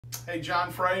Hey,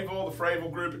 John Fravel, the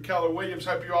Fravel Group at Keller Williams.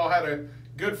 Hope you all had a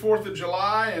good 4th of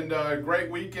July and a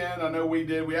great weekend. I know we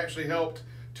did. We actually helped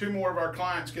 2 more of our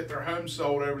clients get their homes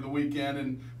sold over the weekend,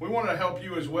 and we want to help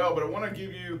you as well, but I want to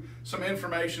give you some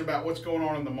information about what's going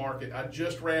on in the market. I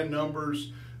just ran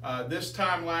numbers. This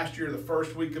time last year, the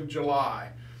first week of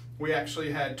July, we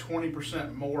actually had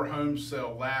 20% more homes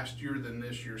sell last year than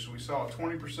this year. So we saw a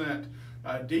 20%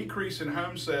 decrease in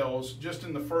home sales just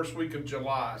in the first week of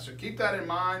July. So keep that in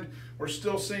mind. We're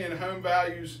still seeing home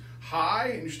values high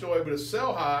and you're still able to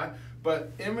sell high,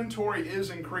 but inventory is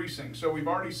increasing. So we've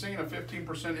already seen a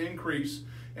 15% increase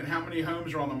in how many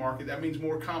homes are on the market. That means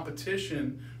more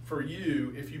competition for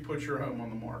you if you put your home on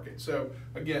the market. So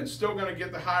again, still going to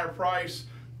get the higher price,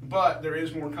 but there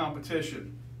is more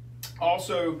competition.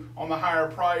 Also on the higher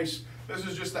price, this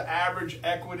is just the average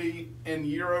equity in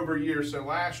year over year. So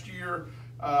last year,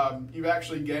 you've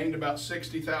actually gained about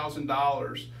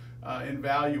 $60,000 in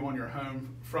value on your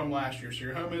home from last year. So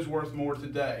your home is worth more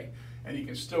today, and you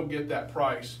can still get that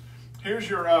price. Here's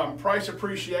your price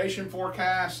appreciation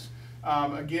forecast.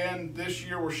 Again, this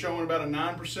year we're showing about a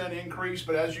 9% increase,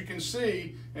 but as you can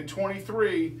see in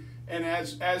 23, and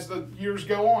as the years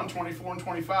go on, 24 and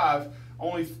 25,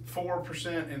 only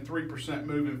 4% and 3%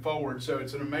 moving forward. So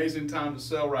it's an amazing time to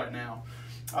sell right now.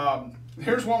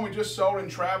 Here's one we just sold in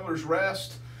Travelers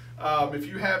Rest. If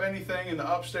you have anything in the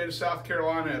upstate of South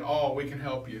Carolina at all, we can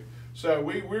help you. So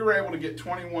we were able to get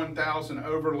 $21,000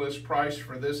 over list price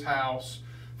for this house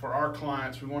for our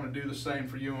clients. We want to do the same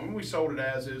for you, and we sold it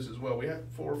as is as well. We had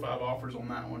 4 or 5 offers on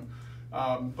that one.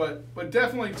 But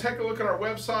definitely take a look at our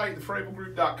website,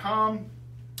 thefravelgroup.com,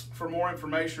 for more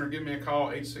information, or give me a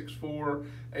call,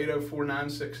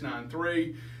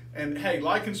 864-804-9693. And hey,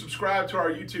 like and subscribe to our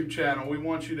YouTube channel. We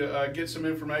want you to get some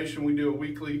information. We do a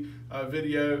weekly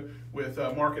video with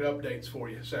market updates for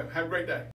you. So have a great day.